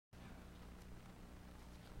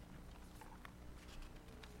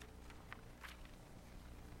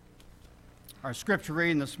Our scripture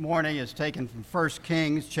reading this morning is taken from 1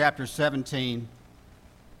 Kings chapter 17,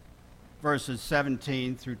 verses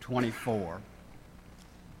 17 through 24.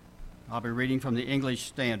 I'll be reading from the English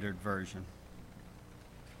Standard Version.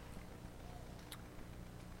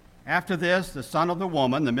 After this, the son of the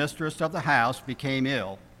woman, the mistress of the house, became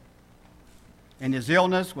ill. And his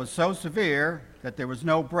illness was so severe that there was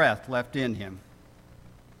no breath left in him.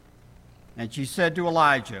 And she said to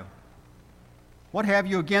Elijah, "What have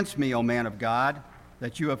you against me, O man of God,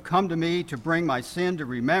 that you have come to me to bring my sin to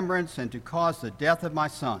remembrance and to cause the death of my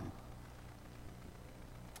son?"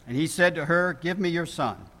 And he said to her, "Give me your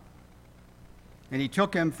son." And he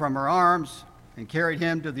took him from her arms and carried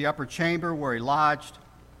him to the upper chamber where he lodged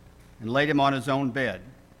and laid him on his own bed.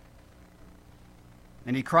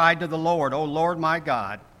 And he cried to the Lord, "O Lord my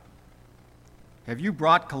God, have you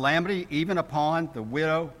brought calamity even upon the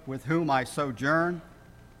widow with whom I sojourn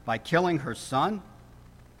by killing her son?"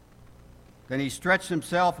 Then he stretched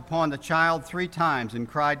himself upon the child 3 times and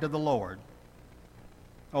cried to the Lord,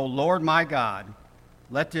 "O Lord my God,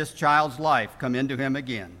 let this child's life come into him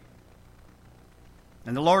again."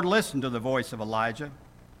 And the Lord listened to the voice of Elijah,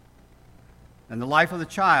 and the life of the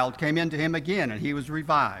child came into him again, and he was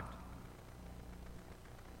revived.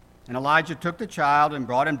 And Elijah took the child and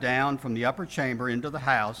brought him down from the upper chamber into the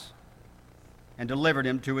house and delivered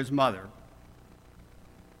him to his mother.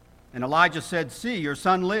 And Elijah said, "See, your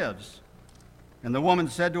son lives." And the woman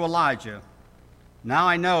said to Elijah, "Now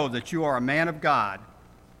I know that you are a man of God,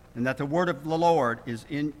 and that the word of the Lord is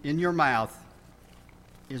in your mouth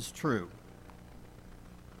is true."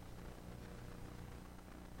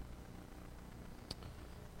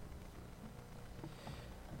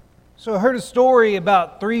 So I heard a story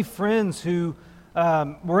about 3 friends who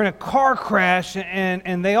were in a car crash,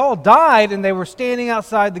 and they all died, and they were standing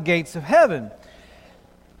outside the gates of heaven.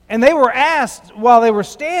 And they were asked while they were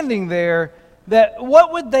standing there that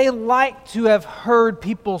what would they like to have heard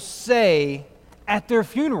people say at their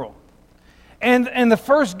funeral? And the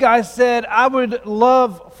first guy said, "I would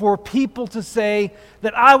love for people to say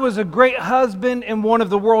that I was a great husband and one of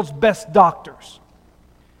the world's best doctors."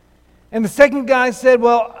 And the second guy said,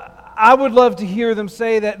 "Well, I would love to hear them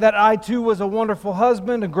say that I too was a wonderful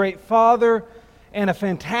husband, a great father, and a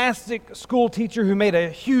fantastic school teacher who made a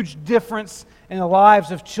huge difference in the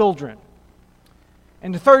lives of children."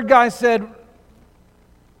 And the third guy said,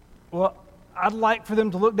 "Well, I'd like for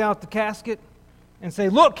them to look down at the casket and say,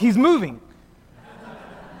 'Look, he's moving.'"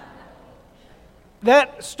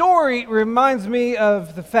 That story reminds me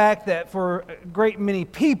of the fact that for a great many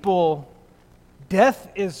people, death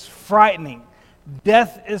is frightening.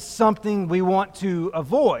 Death is something we want to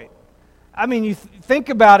avoid. I mean, you think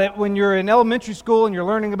about it when you're in elementary school and you're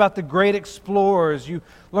learning about the great explorers. You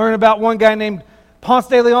learn about one guy named Ponce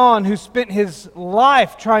de Leon who spent his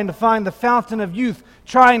life trying to find the fountain of youth,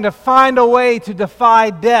 trying to find a way to defy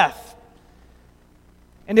death.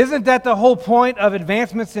 And isn't that the whole point of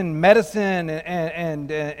advancements in medicine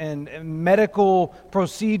and medical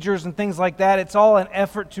procedures and things like that? It's all an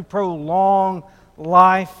effort to prolong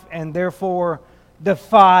life and therefore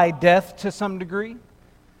defy death to some degree.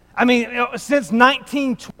 I mean, since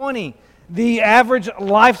 1920, the average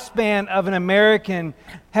lifespan of an American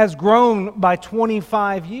has grown by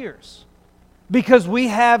 25 years because we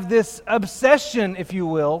have this obsession, if you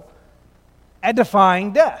will, at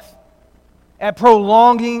defying death, at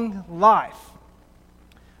prolonging life.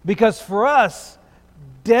 Because for us,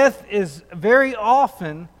 death is very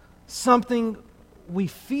often something we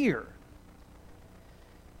fear.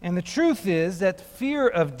 And the truth is that fear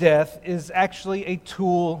of death is actually a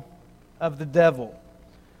tool of the devil.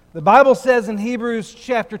 The Bible says in Hebrews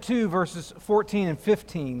chapter 2, verses 14 and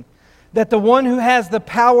 15, that the one who has the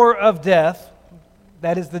power of death,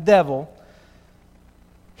 that is the devil,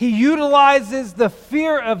 he utilizes the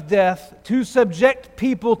fear of death to subject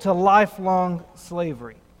people to lifelong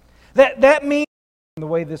slavery. That means the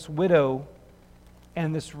way this widow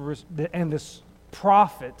and this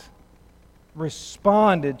prophet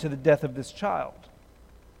responded to the death of this child.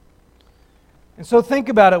 And so think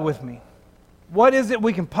about it with me. What is it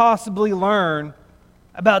we can possibly learn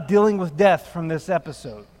about dealing with death from this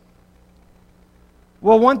episode?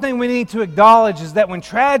 Well, one thing we need to acknowledge is that when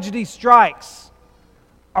tragedy strikes,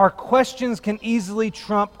 our questions can easily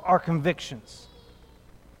trump our convictions.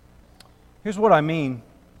 Here's what I mean.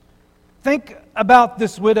 Think about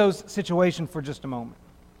this widow's situation for just a moment.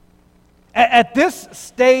 At this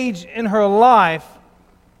stage in her life,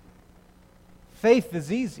 faith is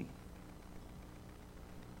easy.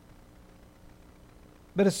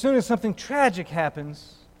 But as soon as something tragic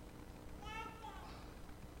happens,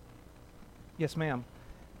 yes, ma'am.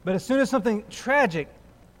 But as soon as something tragic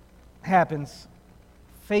happens,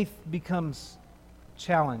 faith becomes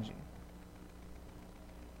challenging.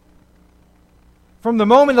 From the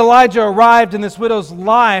moment Elijah arrived in this widow's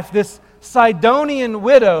life, this Sidonian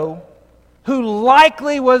widow, who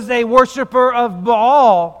likely was a worshiper of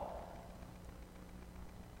Baal,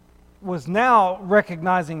 was now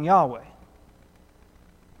recognizing Yahweh.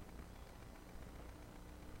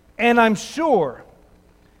 And I'm sure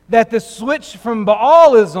that the switch from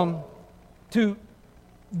Baalism to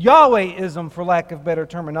Yahwehism, for lack of better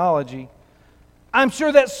terminology, I'm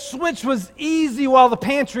sure that switch was easy while the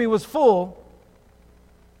pantry was full.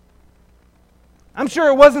 I'm sure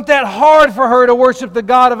it wasn't that hard for her to worship the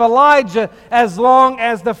God of Elijah as long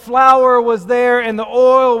as the flour was there and the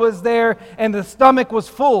oil was there and the stomach was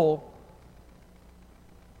full.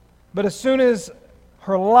 But as soon as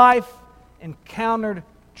her life encountered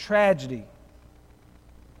tragedy,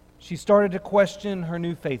 she started to question her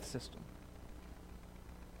new faith system.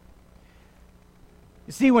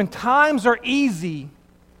 You see, when times are easy,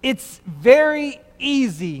 it's very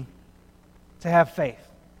easy to have faith.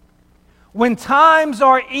 When times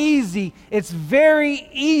are easy, it's very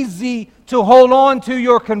easy to hold on to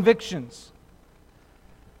your convictions.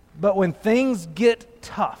 But when things get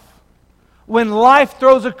tough, when life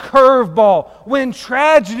throws a curveball, when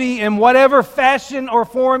tragedy, in whatever fashion or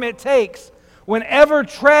form it takes, whenever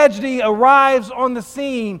tragedy arrives on the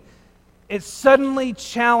scene, it suddenly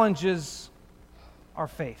challenges our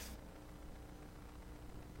faith.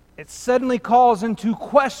 It suddenly calls into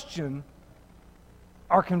question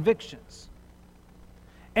our convictions.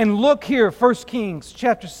 And look here, 1 Kings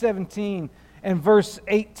chapter 17 and verse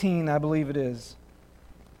 18, I believe it is.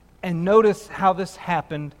 And notice how this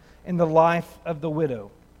happened in the life of the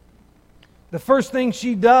widow. The first thing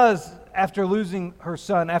she does after losing her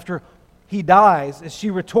son, after he dies, is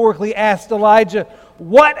she rhetorically asked Elijah,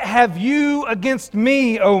 "What have you against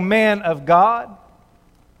me, O man of God?"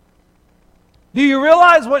 Do you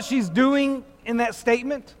realize what she's doing in that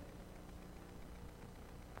statement?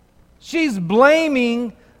 She's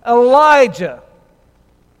blaming Elijah.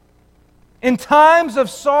 In times of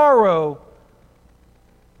sorrow,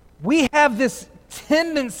 we have this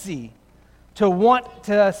tendency to want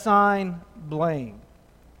to assign blame.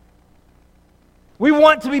 We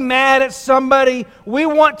want to be mad at somebody. We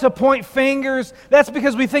want to point fingers. That's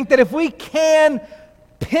because we think that if we can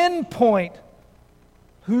pinpoint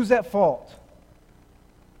who's at fault,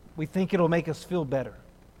 we think it'll make us feel better.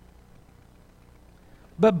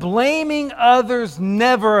 But blaming others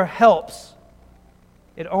never helps.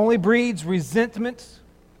 It only breeds resentment,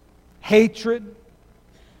 hatred,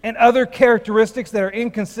 and other characteristics that are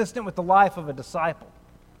inconsistent with the life of a disciple.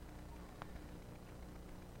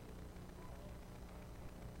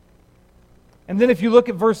 And then if you look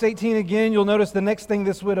at verse 18 again, you'll notice the next thing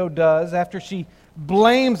this widow does after she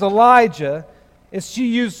blames Elijah is she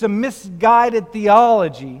used some misguided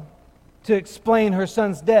theology to explain her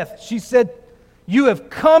son's death. She said, "You have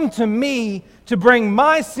come to me to bring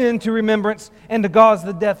my sin to remembrance and to cause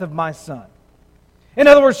the death of my son." In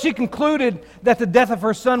other words, she concluded that the death of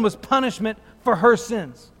her son was punishment for her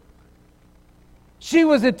sins. She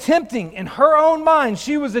was attempting, in her own mind,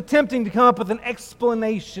 she was attempting to come up with an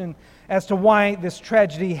explanation as to why this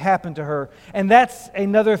tragedy happened to her. And that's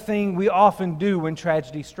another thing we often do when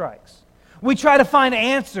tragedy strikes. We try to find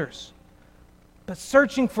answers. But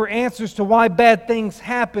searching for answers to why bad things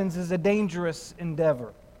happen is a dangerous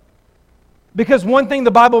endeavor. Because one thing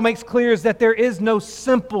the Bible makes clear is that there is no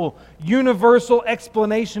simple, universal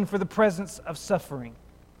explanation for the presence of suffering.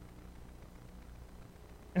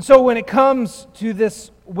 And so when it comes to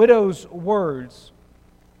this widow's words,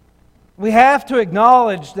 we have to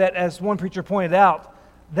acknowledge that, as one preacher pointed out,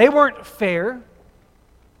 they weren't fair.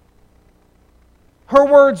 Her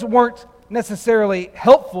words weren't necessarily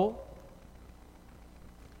helpful.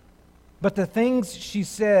 But the things she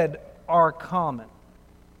said are common.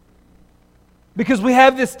 Because we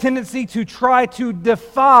have this tendency to try to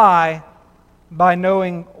defy by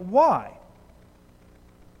knowing why.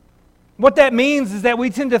 What that means is that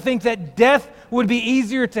we tend to think that death would be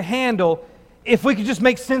easier to handle if we could just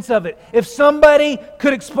make sense of it. If somebody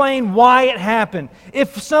could explain why it happened.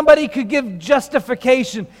 If somebody could give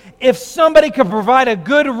justification. If somebody could provide a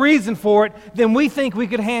good reason for it, then we think we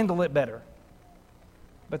could handle it better.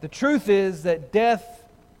 But the truth is that death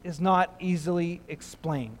is not easily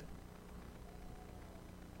explained.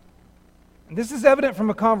 And this is evident from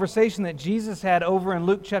a conversation that Jesus had over in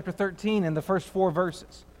Luke chapter 13 in the first 4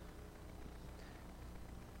 verses.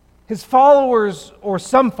 His followers, or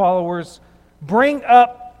some followers, bring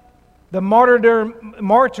up the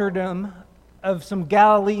martyrdom of some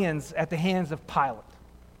Galileans at the hands of Pilate.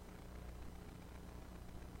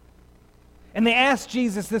 And they asked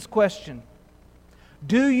Jesus this question: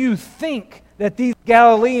 do you think that these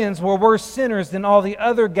Galileans were worse sinners than all the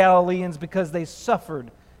other Galileans because they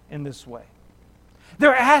suffered in this way?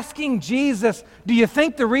 They're asking Jesus, do you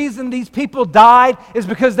think the reason these people died is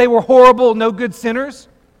because they were horrible, no good sinners?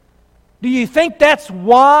 Do you think that's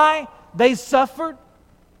why they suffered?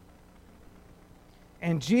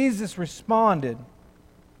 And Jesus responded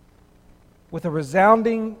with a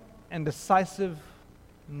resounding and decisive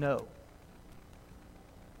no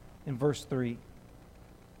in verse 3.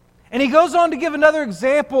 And he goes on to give another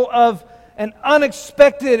example of an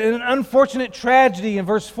unexpected and an unfortunate tragedy in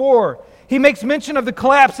verse 4. He makes mention of the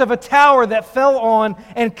collapse of a tower that fell on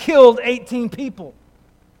and killed 18 people.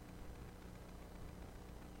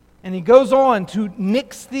 And he goes on to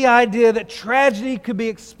nix the idea that tragedy could be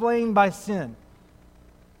explained by sin.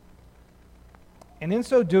 And in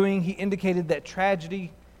so doing, he indicated that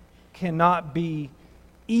tragedy cannot be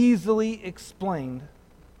easily explained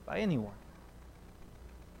by anyone.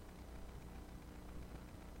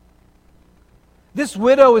 This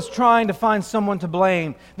widow is trying to find someone to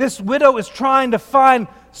blame. This widow is trying to find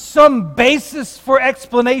some basis for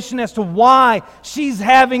explanation as to why she's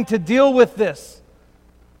having to deal with this.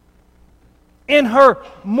 In her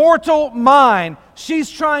mortal mind,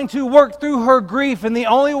 she's trying to work through her grief in the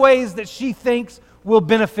only ways that she thinks will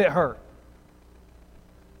benefit her.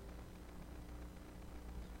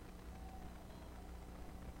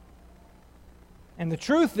 And the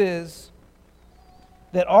truth is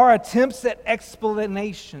that our attempts at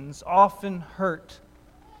explanations often hurt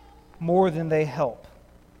more than they help.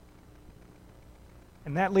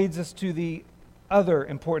 And that leads us to the other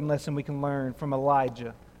important lesson we can learn from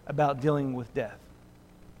Elijah about dealing with death.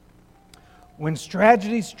 When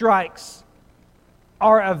tragedy strikes,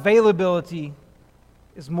 our availability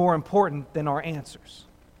is more important than our answers.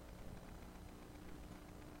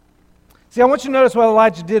 See, I want you to notice what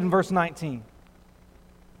Elijah did in verse 19.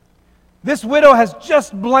 This widow has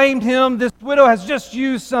just blamed him. This widow has just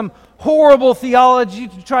used some horrible theology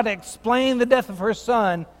to try to explain the death of her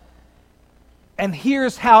son. And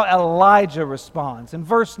here's how Elijah responds. In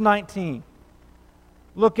verse 19,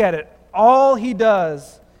 look at it. All he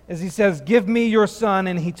does is he says, "Give me your son."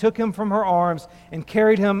 And he took him from her arms and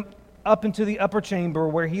carried him up into the upper chamber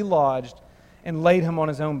where he lodged and laid him on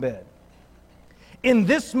his own bed. In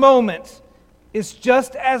this moment, it's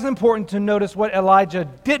just as important to notice what Elijah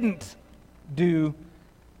didn't do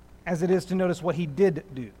as it is to notice what he did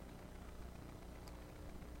do.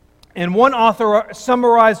 And one author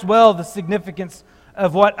summarized well the significance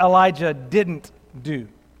of what Elijah didn't do.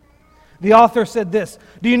 The author said this: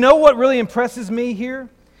 do you know what really impresses me here?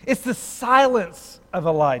 It's the silence of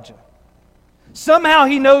Elijah. Somehow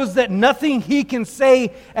he knows that nothing he can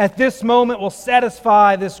say at this moment will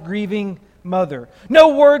satisfy this grieving mother.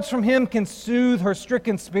 No words from him can soothe her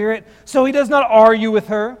stricken spirit, so he does not argue with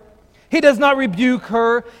her. He does not rebuke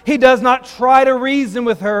her. He does not try to reason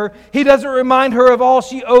with her. He doesn't remind her of all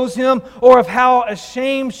she owes him or of how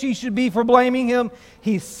ashamed she should be for blaming him.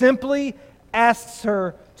 He simply asks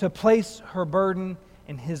her to place her burden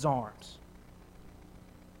in his arms.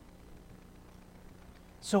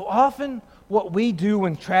 So often, what we do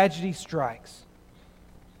when tragedy strikes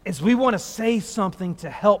is we want to say something to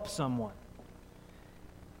help someone.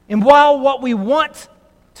 And while what we want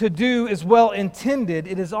to do is well intended,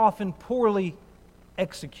 it is often poorly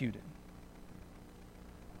executed.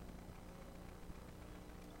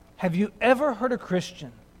 Have you ever heard a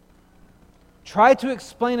Christian try to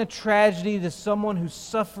explain a tragedy to someone who's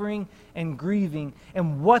suffering and grieving,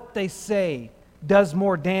 and what they say does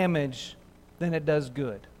more damage than it does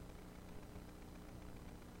good?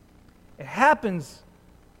 It happens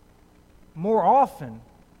more often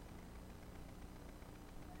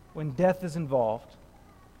when death is involved,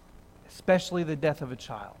 especially the death of a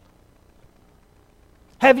child.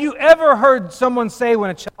 Have you ever heard someone say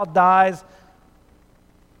when a child dies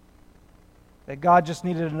that God just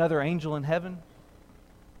needed another angel in heaven?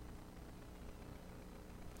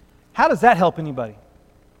 How does that help anybody?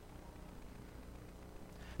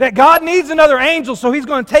 That God needs another angel, so He's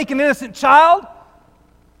going to take an innocent child?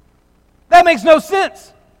 That makes no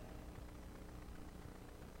sense.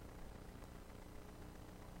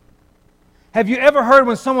 Have you ever heard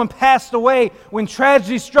when someone passed away, when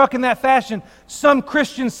tragedy struck in that fashion, some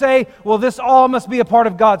Christians say, well, this all must be a part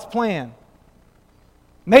of God's plan?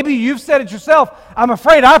 Maybe you've said it yourself. I'm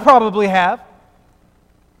afraid I probably have.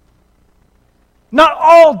 Not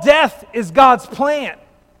all death is God's plan.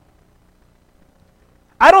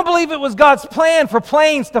 I don't believe it was God's plan for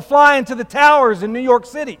planes to fly into the towers in New York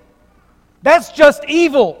City. That's just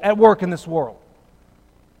evil at work in this world.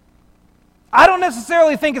 I don't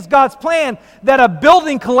necessarily think it's God's plan that a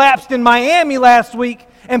building collapsed in Miami last week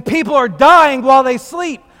and people are dying while they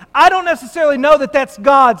sleep. I don't necessarily know that that's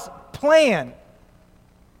God's plan,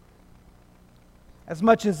 as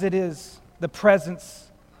much as it is the presence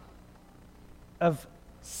of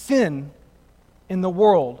sin in the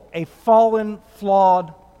world, a fallen,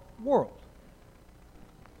 flawed world.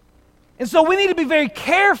 And so we need to be very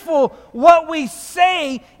careful what we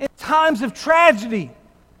say in times of tragedy,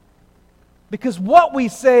 because what we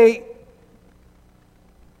say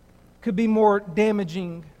could be more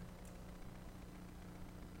damaging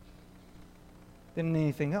than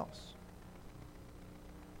anything else.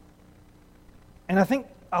 And I think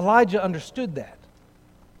Elijah understood that,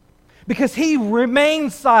 because he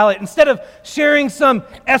remained silent. Instead of sharing some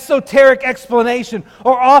esoteric explanation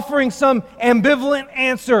or offering some ambivalent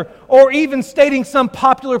answer or even stating some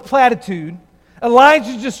popular platitude,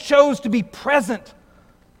 Elijah just chose to be present.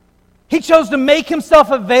 He chose to make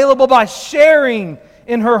himself available by sharing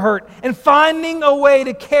in her hurt and finding a way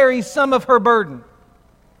to carry some of her burden.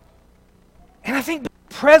 And I think being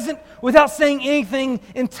present without saying anything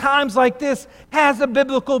in times like this has a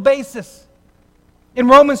biblical basis. In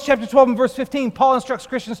Romans chapter 12 and verse 15, Paul instructs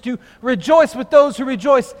Christians to rejoice with those who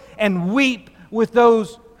rejoice and weep with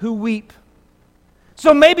those who weep.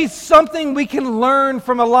 So maybe something we can learn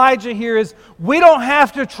from Elijah here is we don't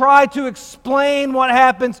have to try to explain what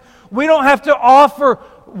happens. We don't have to offer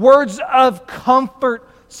words of comfort.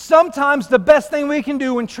 Sometimes the best thing we can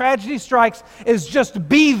do when tragedy strikes is just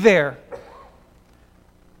be there.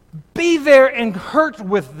 Be there and hurt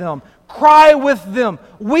with them. Cry with them.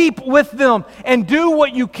 Weep with them. And do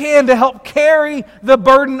what you can to help carry the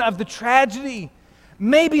burden of the tragedy.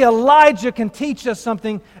 Maybe Elijah can teach us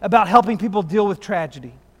something about helping people deal with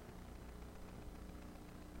tragedy.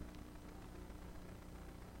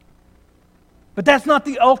 But that's not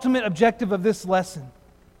the ultimate objective of this lesson.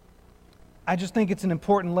 I just think it's an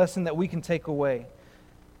important lesson that we can take away.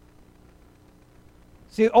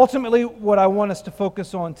 See, ultimately, what I want us to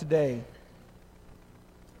focus on today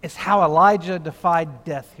is how Elijah defied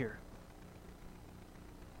death here.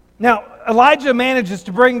 Now, Elijah manages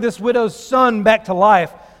to bring this widow's son back to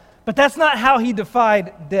life, but that's not how he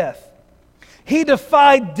defied death. He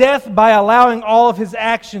defied death by allowing all of his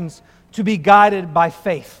actions to be guided by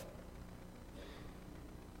faith.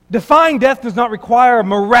 Defying death does not require a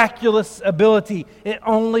miraculous ability. It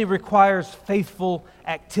only requires faithful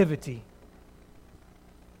activity.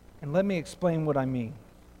 And let me explain what I mean.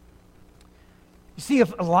 You see,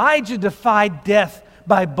 if Elijah defied death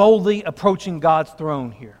by boldly approaching God's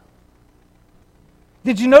throne here.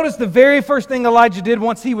 Did you notice the very first thing Elijah did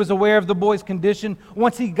once he was aware of the boy's condition,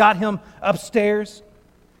 once he got him upstairs?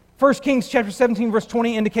 1 Kings chapter 17, verse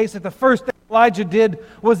 20 indicates that the first thing Elijah did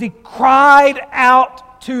was he cried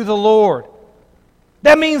out to the Lord.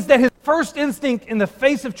 That means that his first instinct in the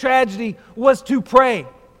face of tragedy was to pray.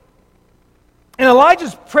 And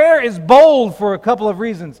Elijah's prayer is bold for a couple of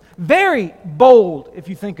reasons. Very bold, if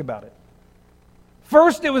you think about it.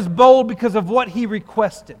 First, it was bold because of what he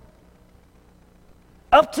requested.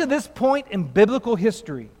 Up to this point in biblical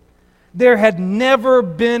history, there had never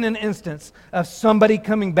been an instance of somebody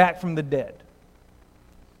coming back from the dead.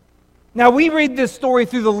 Now, we read this story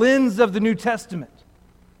through the lens of the New Testament.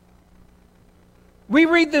 We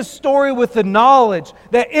read this story with the knowledge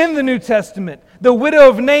that in the New Testament, the widow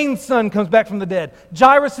of Nain's son comes back from the dead.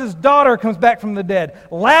 Jairus' daughter comes back from the dead.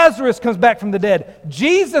 Lazarus comes back from the dead.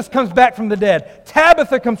 Jesus comes back from the dead.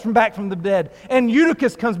 Tabitha comes back from the dead. And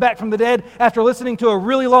Eutychus comes back from the dead after listening to a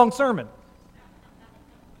really long sermon.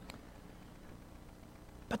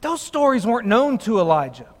 But those stories weren't known to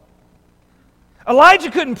Elijah. Elijah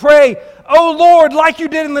couldn't pray, "Oh Lord, like you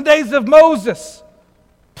did in the days of Moses,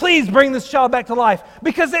 please bring this child back to life,"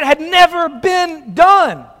 because it had never been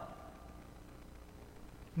done.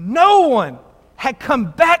 No one had come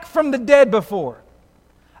back from the dead before.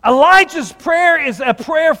 Elijah's prayer is a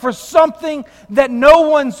prayer for something that no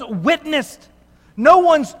one's witnessed, no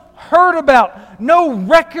one's heard about, no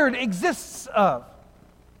record exists of.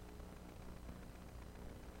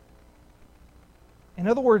 In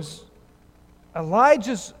other words,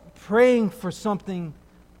 Elijah's praying for something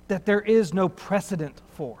that there is no precedent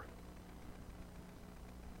for.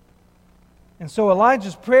 And so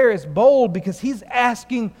Elijah's prayer is bold because he's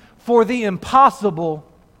asking for the impossible,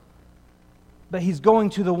 but he's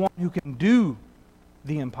going to the one who can do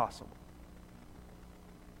the impossible.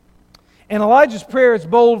 And Elijah's prayer is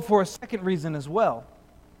bold for a second reason as well.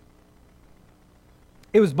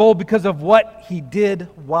 It was bold because of what he did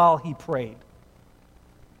while he prayed.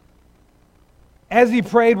 As he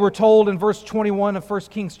prayed, we're told in verse 21 of 1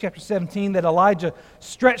 Kings chapter 17 that Elijah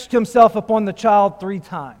stretched himself upon the child 3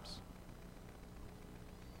 times.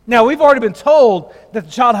 Now, we've already been told that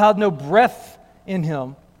the child had no breath in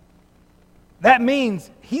him. That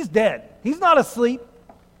means he's dead. He's not asleep.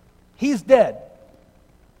 He's dead.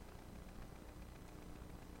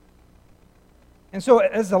 And so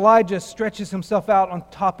as Elijah stretches himself out on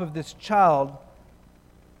top of this child,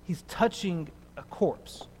 he's touching a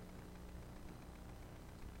corpse.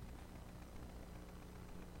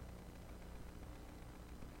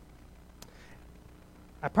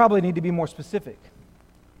 I probably need to be more specific,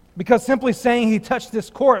 because simply saying he touched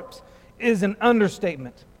this corpse is an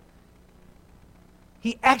understatement.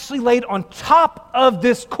 He actually laid on top of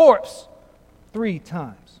this corpse 3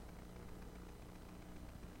 times,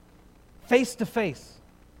 face to face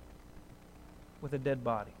with a dead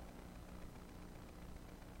body.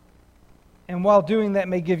 And while doing that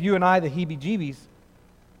may give you and I the heebie-jeebies,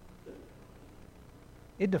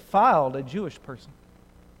 it defiled a Jewish person.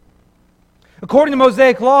 According to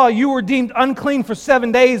Mosaic law, you were deemed unclean for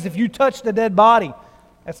 7 days if you touched a dead body.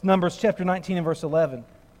 That's Numbers chapter 19 and verse 11.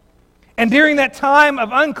 And during that time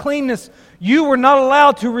of uncleanness, you were not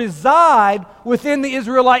allowed to reside within the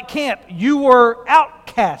Israelite camp. You were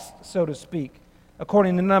outcast, so to speak,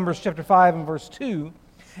 according to Numbers chapter 5 and verse 2.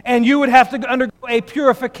 And you would have to undergo a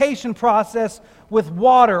purification process with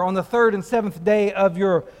water on the 3rd and 7th day of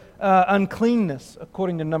your uncleanness,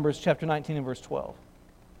 according to Numbers chapter 19 and verse 12.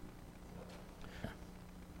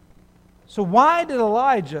 So why did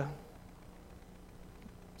Elijah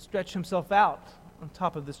stretch himself out on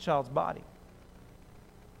top of this child's body?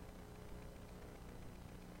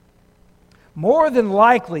 More than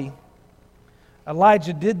likely,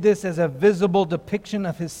 Elijah did this as a visible depiction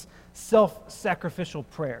of his self-sacrificial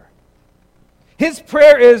prayer. His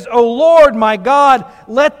prayer is, "O Lord, my God,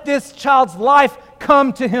 let this child's life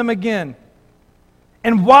come to him again."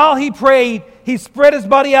 And while he prayed, he spread his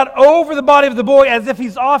body out over the body of the boy as if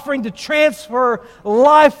he's offering to transfer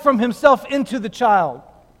life from himself into the child.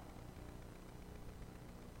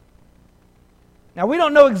 Now, we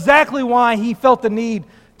don't know exactly why he felt the need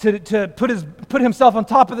to put himself on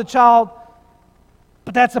top of the child,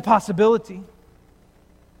 but that's a possibility.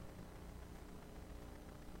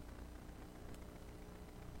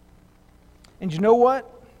 And you know what?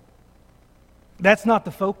 That's not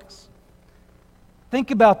the focus. Think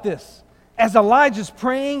about this. As Elijah's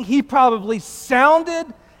praying, he probably sounded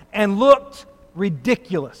and looked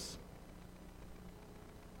ridiculous.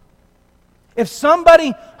 If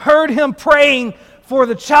somebody heard him praying for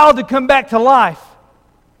the child to come back to life,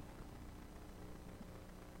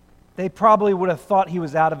 they probably would have thought he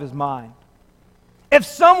was out of his mind. If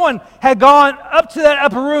someone had gone up to that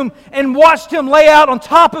upper room and watched him lay out on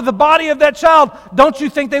top of the body of that child, don't you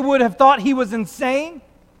think they would have thought he was insane?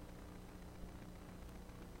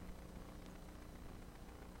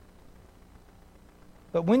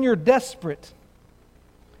 But when you're desperate,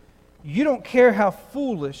 you don't care how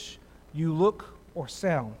foolish you look or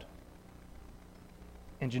sound.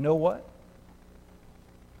 And you know what?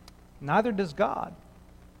 Neither does God.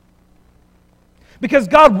 Because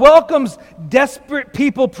God welcomes desperate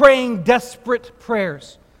people praying desperate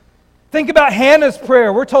prayers. Think about Hannah's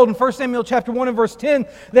prayer. We're told in 1 Samuel chapter 1 and verse 10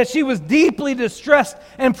 that she was deeply distressed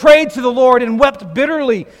and prayed to the Lord and wept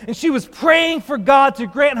bitterly. And she was praying for God to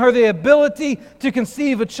grant her the ability to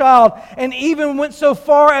conceive a child, and even went so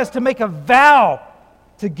far as to make a vow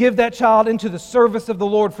to give that child into the service of the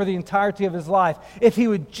Lord for the entirety of his life, if He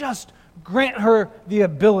would just grant her the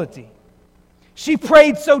ability. She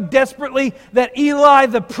prayed so desperately that Eli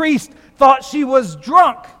the priest thought she was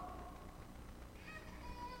drunk.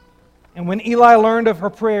 And when Eli learned of her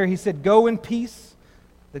prayer, he said, "Go in peace.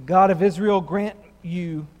 The God of Israel grant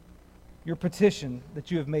you your petition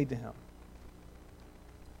that you have made to Him."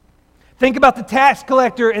 Think about the tax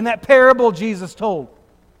collector in that parable Jesus told.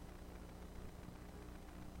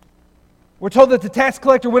 We're told that the tax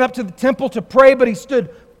collector went up to the temple to pray, but he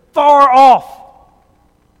stood far off,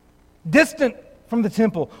 distant from the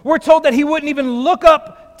temple. We're told that he wouldn't even look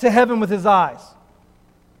up to heaven with his eyes,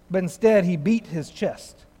 but instead he beat his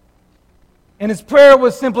chest. And his prayer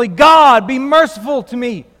was simply, "God, be merciful to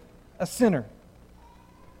me, a sinner."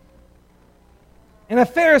 And a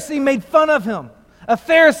Pharisee made fun of him. A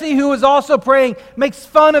Pharisee who was also praying makes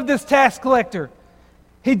fun of this tax collector.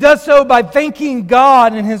 He does so by thanking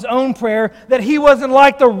God in his own prayer that he wasn't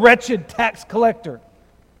like the wretched tax collector.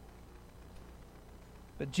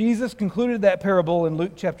 But Jesus concluded that parable in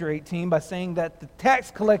Luke chapter 18 by saying that the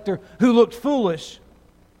tax collector who looked foolish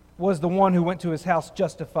was the one who went to his house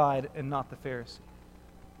justified and not the Pharisee.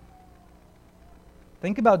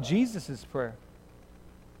 Think about Jesus' prayer.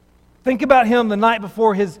 Think about him the night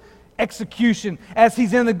before his execution as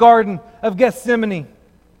he's in the Garden of Gethsemane.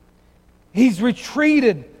 He's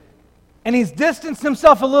retreated and he's distanced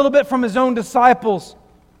himself a little bit from his own disciples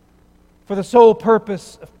for the sole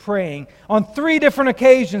purpose of praying. On 3 different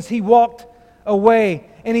occasions he walked away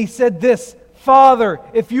and he said this, "Father,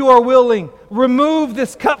 if you are willing, remove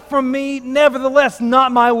this cup from me. Nevertheless,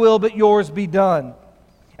 not my will, but yours be done."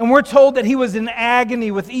 And we're told that he was in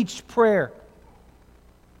agony with each prayer.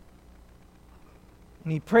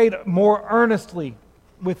 And he prayed more earnestly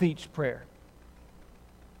with each prayer.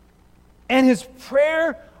 And his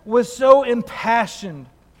prayer was so impassioned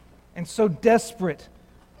and so desperate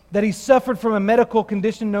that he suffered from a medical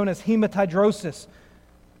condition known as hematidrosis,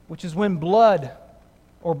 which is when blood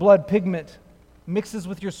or blood pigment mixes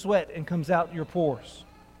with your sweat and comes out your pores.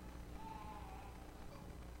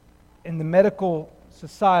 And the medical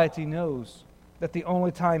society knows that the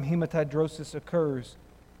only time hematidrosis occurs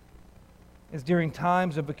is during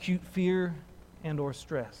times of acute fear and or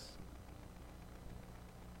stress.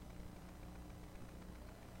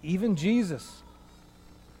 Even Jesus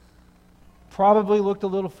probably looked a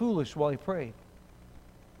little foolish while he prayed.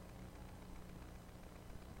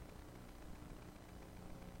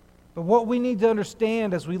 But what we need to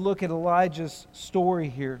understand as we look at Elijah's story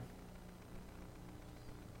here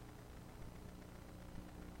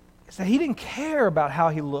is that he didn't care about how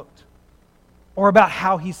he looked or about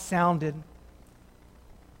how he sounded,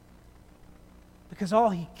 because all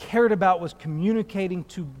he cared about was communicating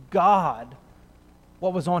to God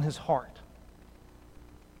what was on his heart.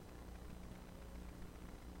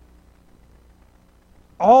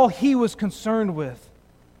 All he was concerned with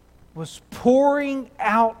was pouring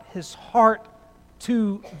out his heart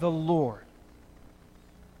to the Lord.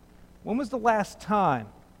 When was the last time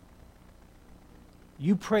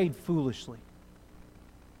you prayed foolishly?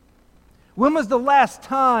 When was the last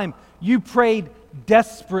time you prayed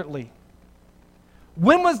desperately?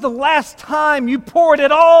 When was the last time you poured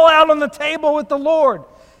it all out on the table with the Lord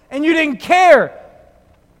and you didn't care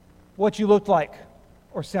what you looked like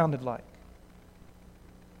or sounded like?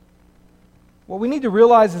 What we need to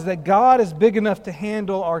realize is that God is big enough to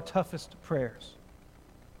handle our toughest prayers.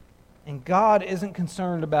 And God isn't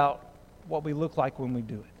concerned about what we look like when we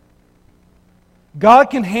do it. God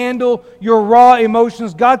can handle your raw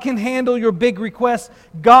emotions. God can handle your big requests.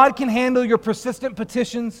 God can handle your persistent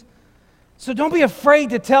petitions. So don't be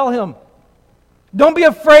afraid to tell Him. Don't be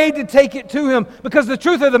afraid to take it to Him, because the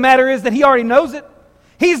truth of the matter is that He already knows it.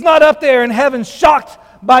 He's not up there in heaven shocked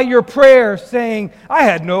by your prayer saying, "I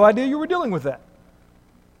had no idea you were dealing with that."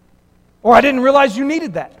 Or, "I didn't realize you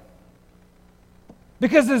needed that."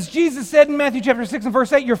 Because as Jesus said in Matthew chapter 6 and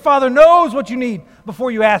verse 8, your Father knows what you need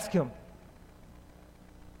before you ask Him.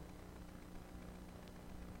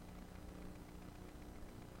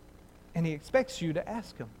 And He expects you to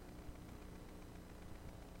ask Him.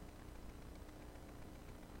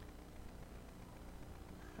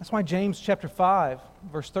 That's why James chapter 5,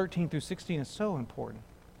 verse 13 through 16 is so important.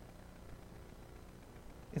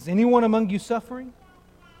 Is anyone among you suffering?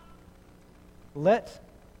 Let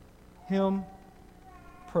him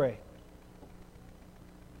pray.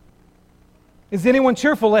 Is anyone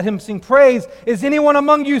cheerful? Let him sing praise. Is anyone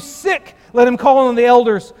among you sick? Let him call on the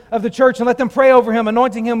elders of the church and let them pray over him,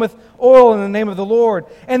 anointing him with oil in the name of the Lord.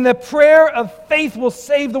 And the prayer of faith will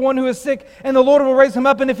save the one who is sick, and the Lord will raise him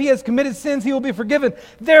up, and if he has committed sins, he will be forgiven.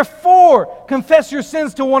 Therefore, confess your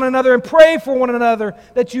sins to one another and pray for one another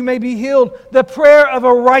that you may be healed. The prayer of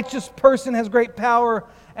a righteous person has great power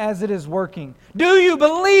as it is working. Do you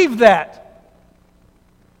believe that?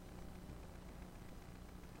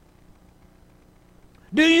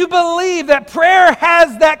 Do you believe that prayer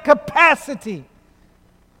has that capacity?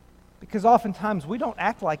 Because oftentimes we don't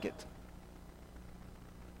act like it.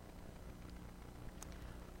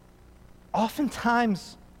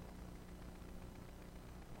 Oftentimes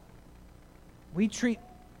we treat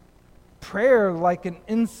prayer like an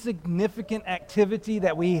insignificant activity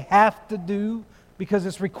that we have to do because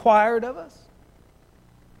it's required of us.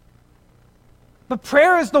 But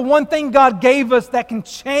prayer is the one thing God gave us that can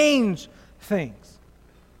change things.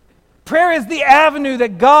 Prayer is the avenue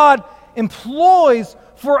that God employs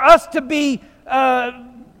for us to be,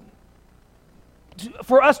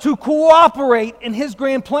 for us to cooperate in His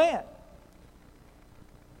grand plan.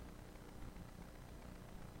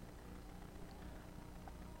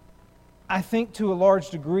 I think to a large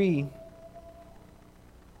degree,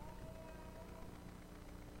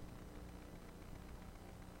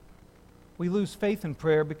 we lose faith in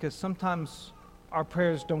prayer because sometimes our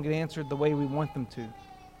prayers don't get answered the way we want them to.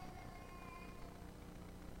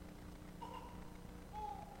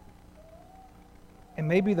 And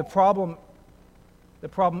maybe the problem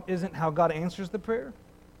isn't how God answers the prayer.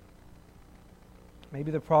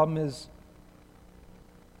 Maybe the problem is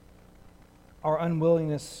our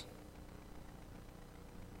unwillingness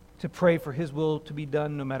to pray for His will to be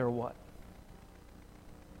done no matter what.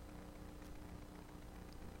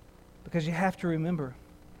 Because you have to remember,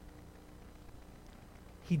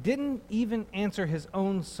 He didn't even answer His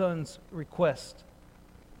own Son's request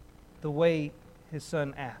the way His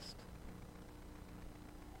Son asked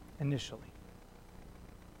initially.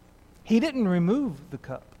 He didn't remove the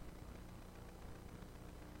cup.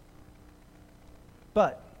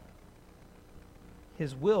 But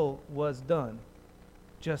His will was done,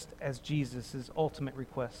 just as Jesus' ultimate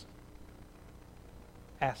request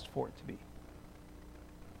asked for it to be.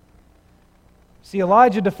 See,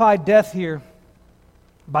 Elijah defied death here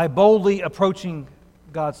by boldly approaching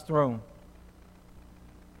God's throne.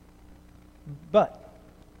 But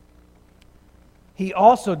he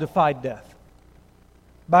also defied death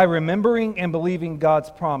by remembering and believing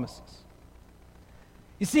God's promises.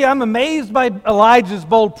 You see, I'm amazed by Elijah's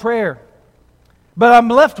bold prayer, but I'm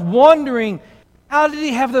left wondering, how did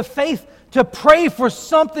he have the faith to pray for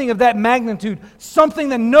something of that magnitude, something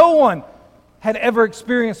that no one had ever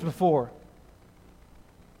experienced before?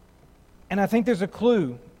 And I think there's a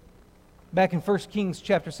clue back in 1 Kings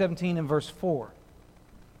chapter 17 and verse 4.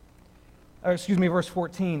 Verse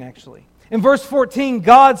 14 actually. In verse 14,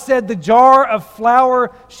 God said, "The jar of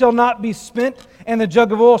flour shall not be spent, and the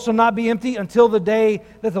jug of oil shall not be empty until the day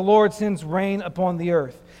that the Lord sends rain upon the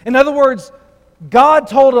earth." In other words, God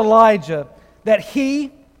told Elijah that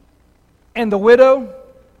he and the widow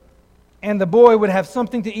and the boy would have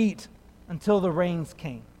something to eat until the rains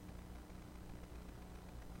came.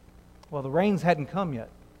 Well, the rains hadn't come yet.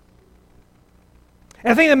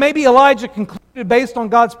 And I think that maybe Elijah concluded, based on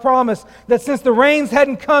God's promise, that since the rains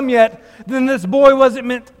hadn't come yet, then this boy wasn't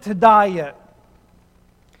meant to die yet.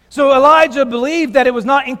 So Elijah believed that it was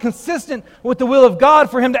not inconsistent with the will of God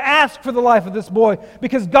for him to ask for the life of this boy,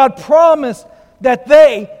 because God promised that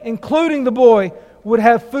they, including the boy, would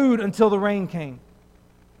have food until the rain came.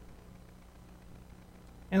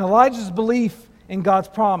 And Elijah's belief in God's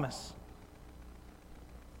promise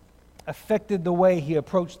affected the way he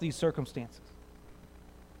approached these circumstances.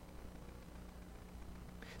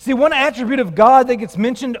 See, one attribute of God that gets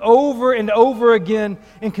mentioned over and over again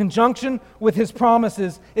in conjunction with His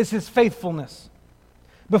promises is His faithfulness.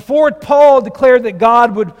 Before Paul declared that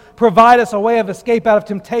God would provide us a way of escape out of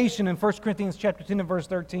temptation in 1 Corinthians chapter 10 and verse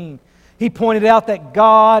 13, he pointed out that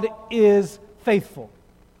God is faithful.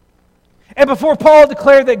 And before Paul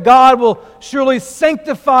declared that God will surely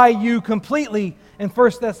sanctify you completely in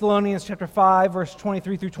 1 Thessalonians chapter 5 verse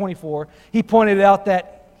 23 through 24, he pointed out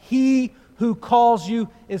that He who calls you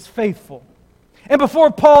is faithful. And before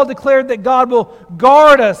Paul declared that God will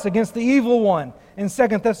guard us against the evil one in 2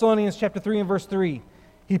 Thessalonians chapter 3 and verse 3,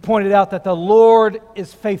 he pointed out that the Lord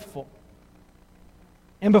is faithful.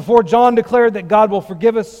 And before John declared that God will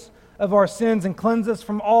forgive us of our sins and cleanse us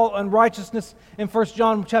from all unrighteousness in 1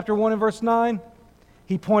 John chapter 1 and verse 9,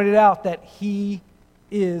 he pointed out that He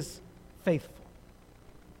is faithful.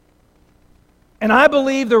 And I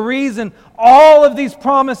believe the reason all of these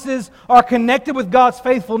promises are connected with God's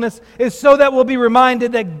faithfulness is so that we'll be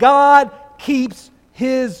reminded that God keeps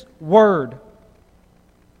His word.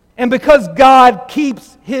 And because God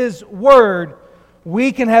keeps His word,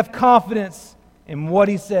 we can have confidence in what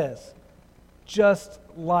He says, just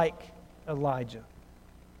like Elijah.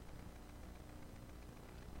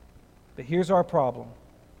 But here's our problem.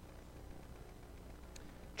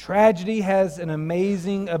 Tragedy has an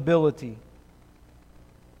amazing ability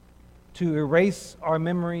to erase our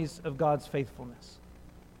memories of God's faithfulness.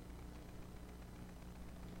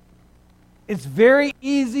 It's very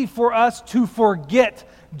easy for us to forget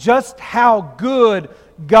just how good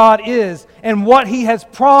God is and what He has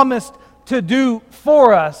promised to do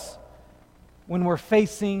for us when we're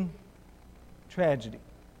facing tragedy.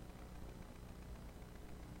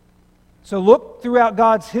 So look throughout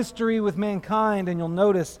God's history with mankind and you'll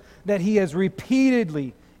notice that He has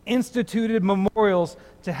repeatedly instituted memorials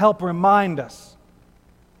to help remind us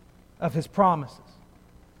of His promises.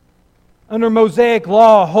 Under Mosaic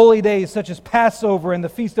law, holy days such as Passover and the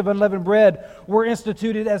Feast of Unleavened Bread were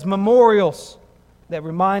instituted as memorials that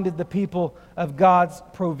reminded the people of God's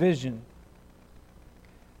provision.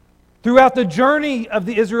 Throughout the journey of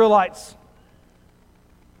the Israelites,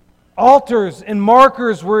 altars and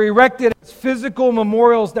markers were erected as physical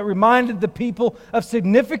memorials that reminded the people of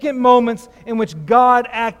significant moments in which God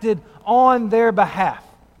acted on their behalf.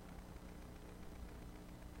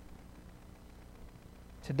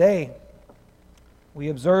 Today, we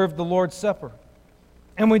observe the Lord's Supper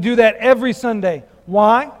And we do that every Sunday.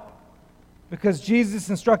 Why? Because Jesus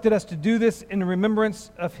instructed us to do this in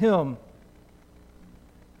remembrance of Him.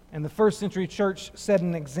 And the first century church set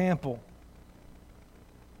an example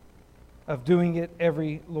of doing it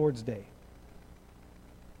every Lord's Day.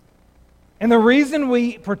 And the reason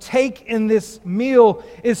we partake in this meal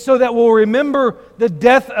is so that we'll remember the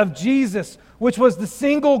death of Jesus, which was the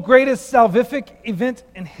single greatest salvific event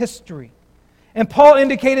in history. And Paul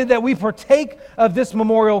indicated that we partake of this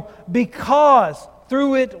memorial because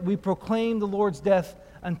through it we proclaim the Lord's death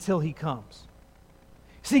until He comes.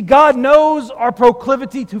 See, God knows our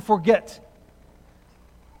proclivity to forget.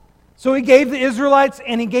 So He gave the Israelites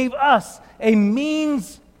and He gave us a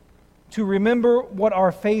means to remember what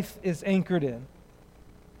our faith is anchored in,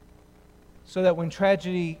 so that when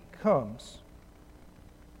tragedy comes,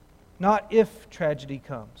 not if tragedy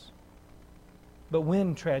comes, but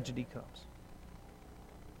when tragedy comes,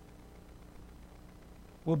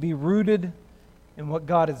 we'll be rooted in what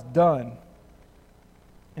God has done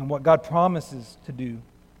and what God promises to do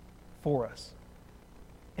for us.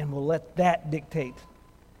 And we'll let that dictate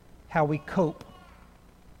how we cope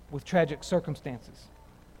with tragic circumstances.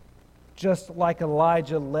 Just like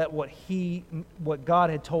Elijah let what God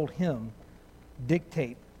had told him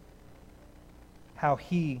dictate how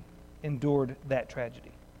he endured that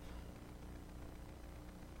tragedy.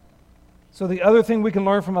 So the other thing we can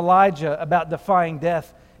learn from Elijah about defying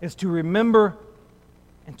death is to remember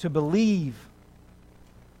and to believe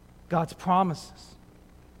God's promises.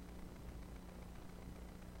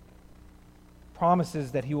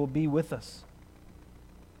 Promises that He will be with us.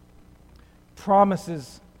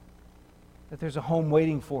 Promises that there's a home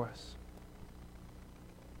waiting for us.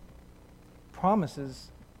 Promises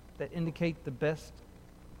that indicate the best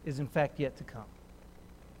is in fact yet to come.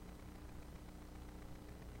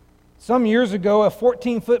 Some years ago, a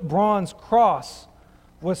 14-foot bronze cross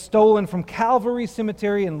was stolen from Calvary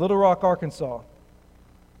Cemetery in Little Rock, Arkansas.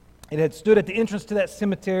 It had stood at the entrance to that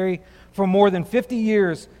cemetery for more than 50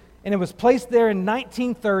 years, and it was placed there in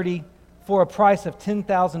 1930 for a price of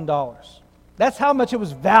 $10,000. That's how much it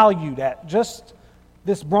was valued at. Just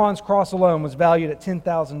this bronze cross alone was valued at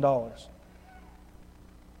 $10,000.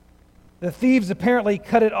 The thieves apparently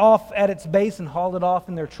cut it off at its base and hauled it off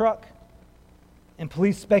in their truck. And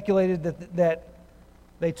police speculated that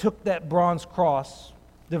they took that bronze cross,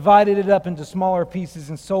 divided it up into smaller pieces,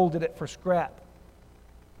 and sold it for scrap,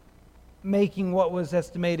 making what was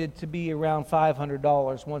estimated to be around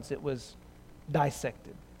 $500 once it was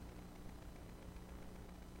dissected.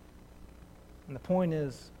 And the point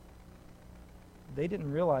is, they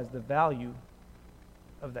didn't realize the value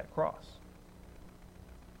of that cross.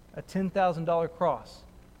 A $10,000 cross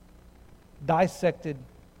dissected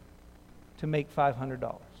to make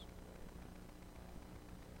 $500.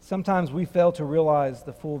 Sometimes we fail to realize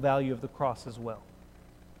the full value of the cross as well.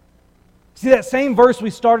 See that same verse we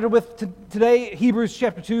started with today, Hebrews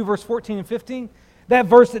chapter 2, verse 14 and 15? That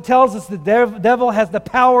verse that tells us the devil has the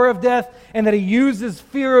power of death and that he uses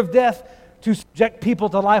fear of death to subject people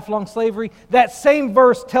to lifelong slavery. That same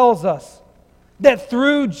verse tells us that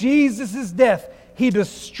through Jesus' death, He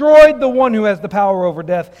destroyed the one who has the power over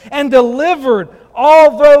death and delivered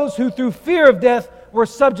all those who through fear of death were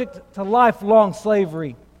subject to lifelong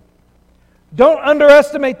slavery. Don't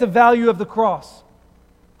underestimate the value of the cross,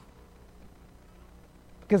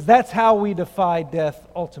 because that's how we defy death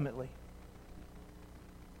ultimately.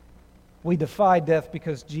 We defy death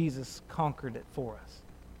because Jesus conquered it for us.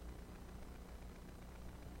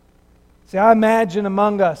 See, I imagine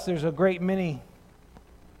among us there's a great many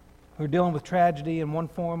who are dealing with tragedy in one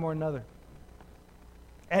form or another.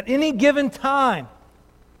 At any given time,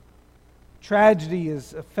 tragedy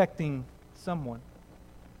is affecting someone.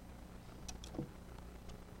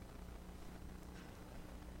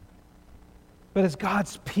 But as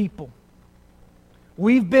God's people,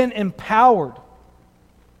 we've been empowered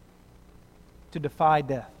to defy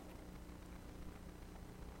death.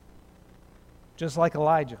 Just like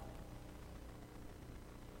Elijah.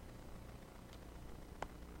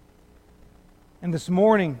 And this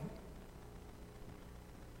morning,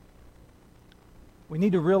 we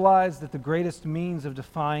need to realize that the greatest means of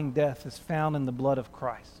defying death is found in the blood of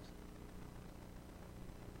Christ.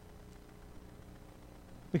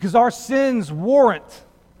 Because our sins warrant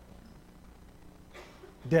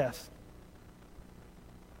death.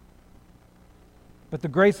 But the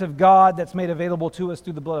grace of God that's made available to us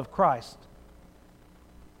through the blood of Christ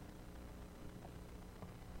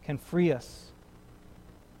can free us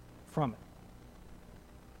from it.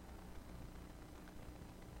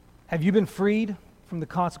 Have you been freed from the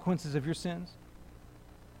consequences of your sins?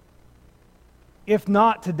 If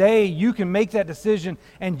not, today you can make that decision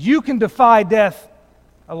and you can defy death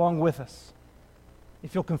along with us.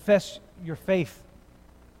 If you'll confess your faith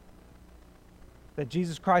that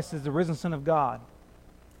Jesus Christ is the risen Son of God,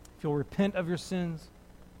 if you'll repent of your sins,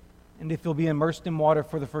 and if you'll be immersed in water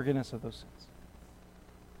for the forgiveness of those sins.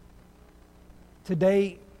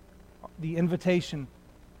 Today, the invitation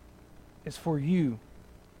is for you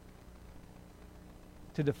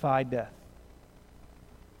to defy death.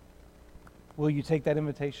 Will you take that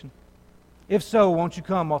invitation? If so, won't you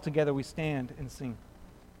come while together we stand and sing?